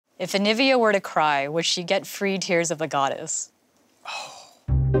If Anivia were to cry, would she get free tears of the goddess?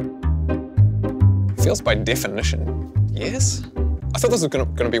 Feels by definition, yes. I thought this was going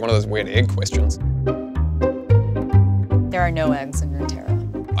to be one of those weird egg questions. There are no eggs in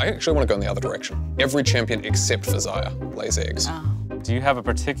Runeterra. I actually want to go in the other direction. Every champion except for Zaya lays eggs. Oh. Do you have a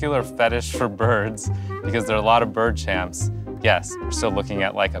particular fetish for birds? Because there are a lot of bird champs. Yes, we're still looking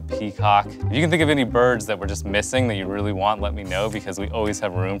at like a peacock. If you can think of any birds that we're just missing that you really want, let me know, because we always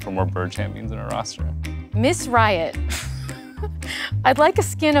have room for more bird champions in our roster. Miss Riot. I'd like a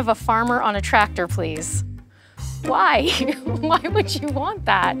skin of a farmer on a tractor, please. Why? Why would you want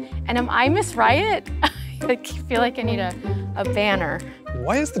that? And am I Miss Riot? I feel like I need a banner.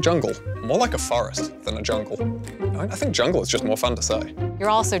 Why is the jungle more like a forest than a jungle? I think jungle is just more fun to say. You're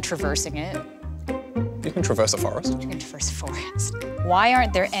also traversing it. You can traverse a forest. You can traverse a forest. Why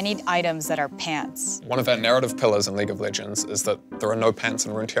aren't there any items that are pants? One of our narrative pillars in League of Legends is that there are no pants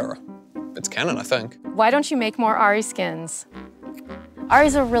in Runeterra. It's canon, I think. Why don't you make more Ahri skins?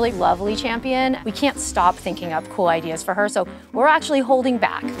 Ahri's a really lovely champion. We can't stop thinking up cool ideas for her, so we're actually holding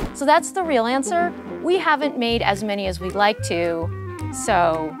back. So that's the real answer. We haven't made as many as we'd like to,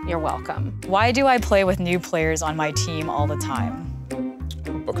 so you're welcome. Why do I play with new players on my team all the time?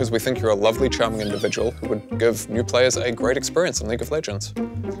 Because we think you're a lovely, charming individual who would give new players a great experience in League of Legends.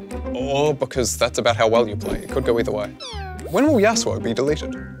 Or because that's about how well you play. It could go either way. When will Yasuo be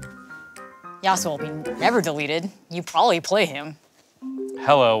deleted? Yasuo will be never deleted. You probably play him.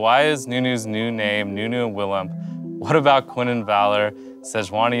 Hello, why is Nunu's new name Nunu and Willem? What about Quinn and Valor,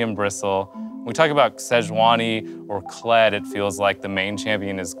 Sejuani and Bristle? When we talk about Sejuani or Kled, it feels like the main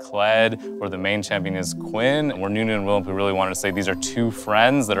champion is Kled or the main champion is Quinn. Where Nunu and Willem, we really wanted to say these are two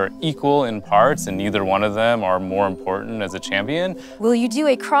friends that are equal in parts and neither one of them are more important as a champion. Will you do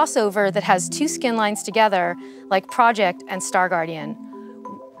a crossover that has two skin lines together, like Project and Star Guardian?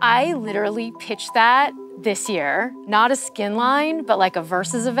 I literally pitched that this year. Not a skin line, but like a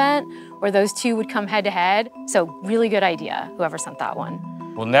versus event where those two would come head to head. So really good idea, whoever sent that one.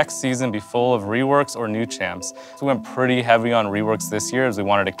 Will next season be full of reworks or new champs? So we went pretty heavy on reworks this year as we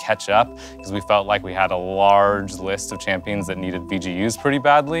wanted to catch up because we felt like we had a large list of champions that needed VGUs pretty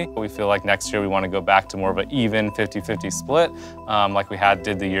badly. We feel like next year we want to go back to more of an even 50-50 split like we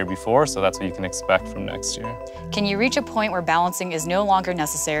did the year before, so that's what you can expect from next year. Can you reach a point where balancing is no longer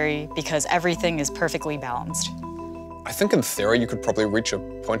necessary because everything is perfectly balanced? I think in theory you could probably reach a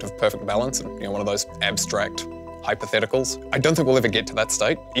point of perfect balance and one of those abstract hypotheticals. I don't think we'll ever get to that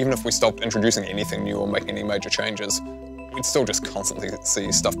state. Even if we stopped introducing anything new or making any major changes, we'd still just constantly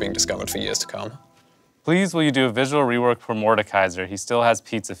see stuff being discovered for years to come. Please, will you do a visual rework for Mordekaiser? He still has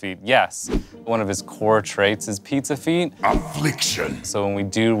pizza feet. Yes. One of his core traits is pizza feet. Affliction. So when we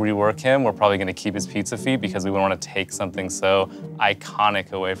do rework him, we're probably going to keep his pizza feet because we want to take something so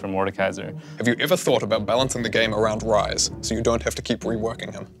iconic away from Mordekaiser. Have you ever thought about balancing the game around Rise so you don't have to keep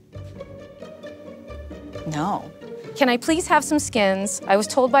reworking him? No. Can I please have some skins? I was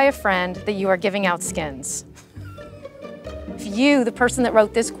told by a friend that you are giving out skins. If you, the person that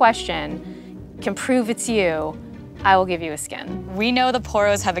wrote this question, can prove it's you, I will give you a skin. We know the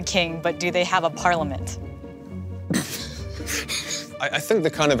Poros have a king, but do they have a parliament? I think they're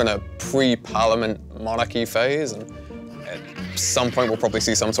kind of in a pre-parliament monarchy phase, and at some point we'll probably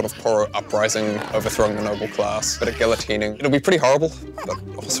see some sort of Poro uprising overthrowing the noble class, bit of guillotining. It'll be pretty horrible, but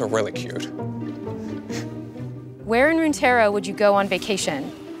also really cute. Where in Runeterra would you go on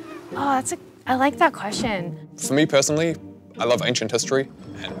vacation? Oh, I like that question. For me personally, I love ancient history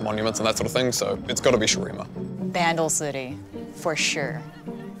and monuments and that sort of thing, so it's got to be Shurima. Bandle City, for sure.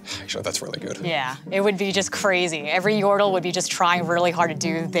 Actually, that's really good. Yeah, it would be just crazy. Every Yordle would be just trying really hard to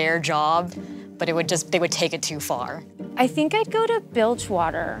do their job, but they would take it too far. I think I'd go to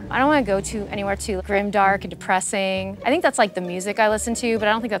Bilgewater. I don't want to go to anywhere too grimdark and depressing. I think that's like the music I listen to, but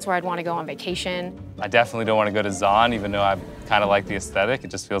I don't think that's where I'd want to go on vacation. I definitely don't want to go to Zaun, even though I kind of like the aesthetic.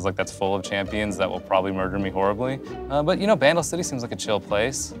 It just feels like that's full of champions that will probably murder me horribly. But Bandle City seems like a chill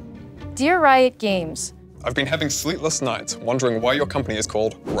place. Dear Riot Games. I've been having sleepless nights wondering why your company is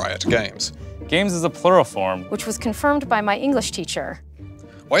called Riot Games. Games is a plural form. Which was confirmed by my English teacher.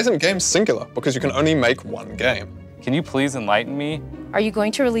 Why isn't games singular? Because you can only make one game. Can you please enlighten me? Are you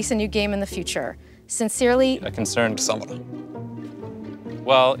going to release a new game in the future? Sincerely, a concerned summoner.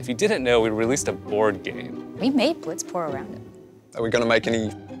 Well, if you didn't know, we released a board game. We made Blitzpore around it. Are we going to make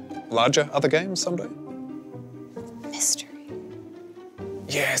any larger other games someday? Mystery.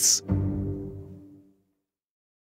 Yes.